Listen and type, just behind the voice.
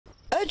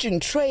surge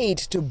in trade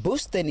to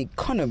boost an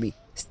economy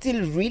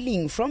still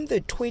reeling from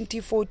the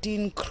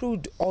 2014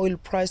 crude oil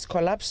price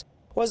collapse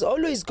was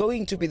always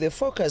going to be the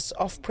focus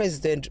of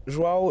President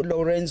Joao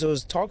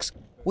Lourenco's talks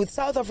with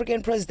South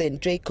African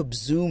President Jacob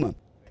Zuma.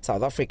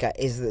 South Africa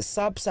is the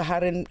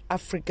sub-Saharan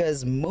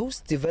Africa's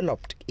most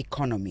developed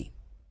economy.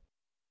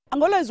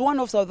 Angola is one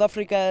of South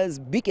Africa's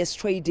biggest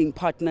trading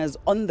partners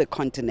on the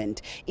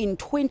continent. In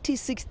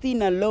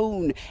 2016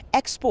 alone,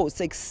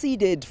 exports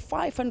exceeded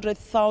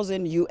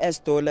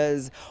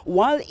 $500,000,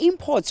 while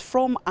imports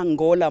from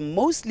Angola,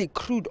 mostly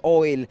crude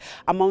oil,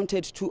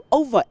 amounted to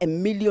over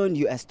 $1 million.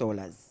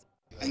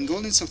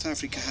 Angola and South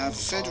Africa have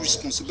fed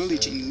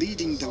responsibility in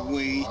leading the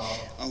way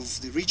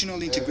of the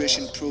regional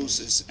integration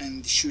process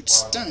and should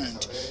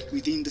stand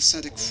within the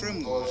SADC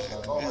framework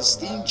as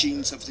the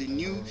engines of the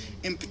new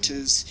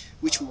impetus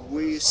which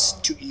ways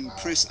to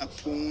impress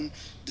upon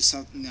the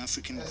Southern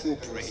African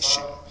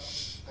cooperation.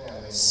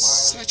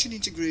 Such an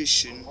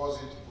integration,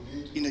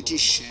 in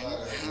addition,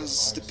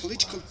 has the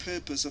political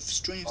purpose of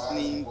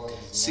strengthening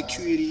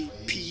security,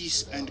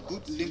 peace and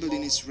good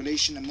neighborliness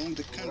relation among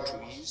the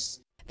countries.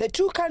 The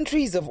two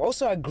countries have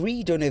also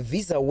agreed on a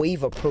visa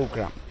waiver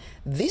program.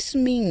 This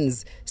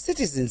means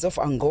citizens of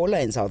Angola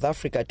and South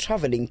Africa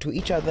traveling to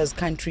each other's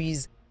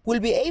countries will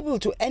be able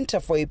to enter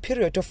for a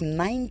period of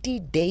 90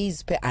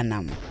 days per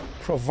annum,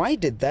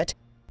 provided that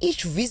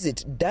each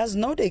visit does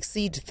not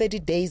exceed 30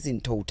 days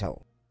in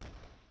total.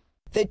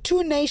 The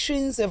two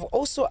nations have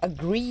also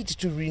agreed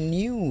to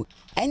renew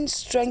and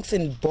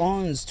strengthen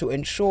bonds to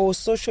ensure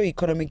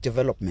socio-economic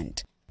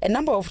development. A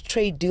number of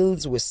trade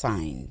deals were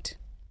signed.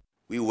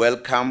 We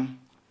welcome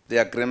the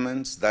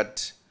agreements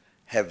that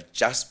have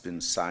just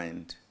been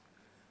signed.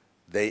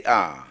 They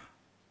are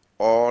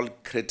all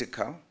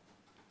critical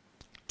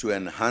to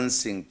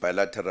enhancing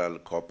bilateral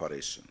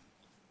cooperation.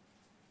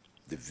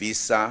 The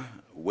visa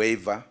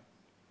waiver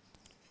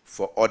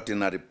for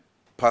ordinary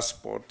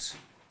passport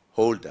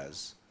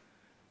holders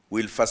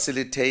will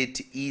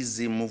facilitate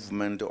easy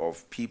movement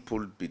of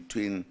people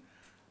between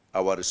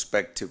our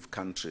respective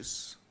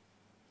countries.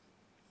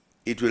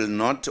 It will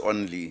not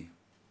only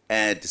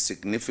add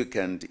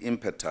significant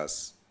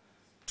impetus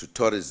to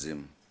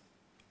tourism,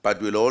 but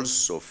will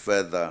also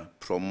further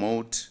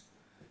promote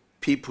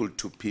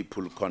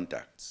people-to-people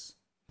contacts.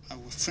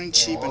 Our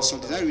friendship and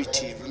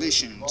solidarity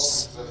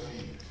relations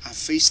are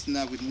faced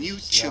now with new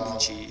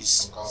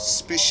challenges,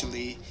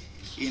 especially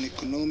in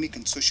economic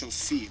and social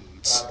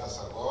fields.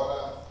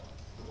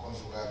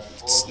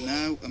 It's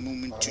now a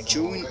moment to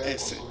join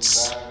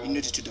efforts in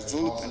order to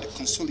develop and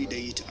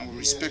consolidate our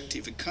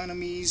respective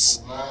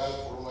economies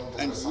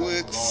and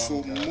work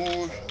for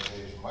more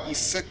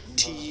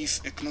effective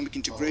economic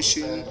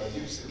integration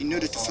in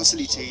order to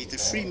facilitate the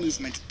free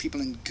movement of people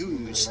and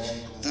goods,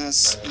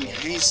 thus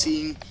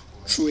enhancing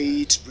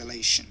trade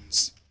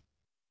relations.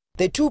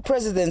 The two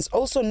presidents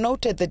also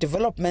noted the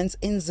developments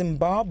in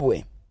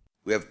Zimbabwe.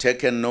 We have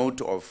taken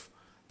note of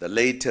the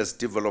latest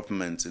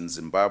developments in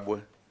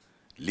Zimbabwe,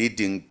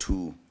 leading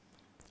to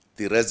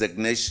the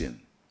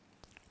resignation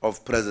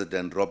of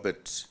President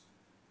Robert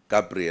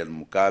Gabriel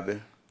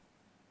Mugabe.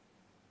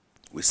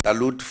 We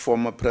salute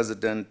former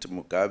President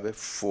Mugabe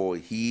for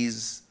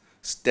his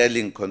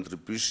sterling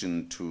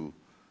contribution to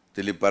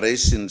the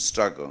liberation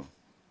struggle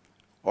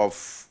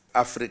of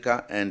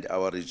Africa and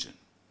our region.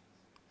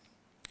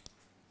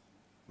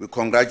 We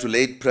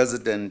congratulate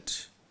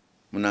President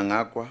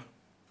Mnangagwa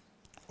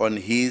on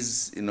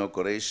his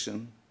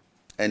inauguration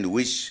and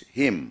wish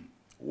him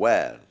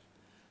well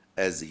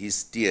as he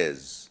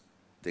steers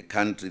the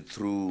country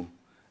through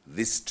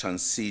this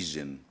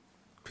transition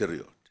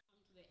period.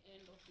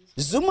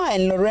 Zuma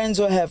and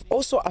Lourenco have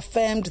also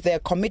affirmed their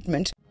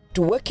commitment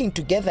to working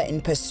together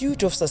in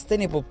pursuit of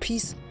sustainable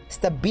peace,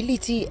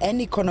 stability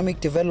and economic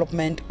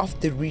development of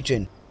the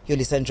region.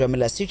 Yolisa,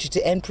 Njamela,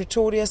 CGTN,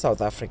 Pretoria,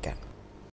 South Africa.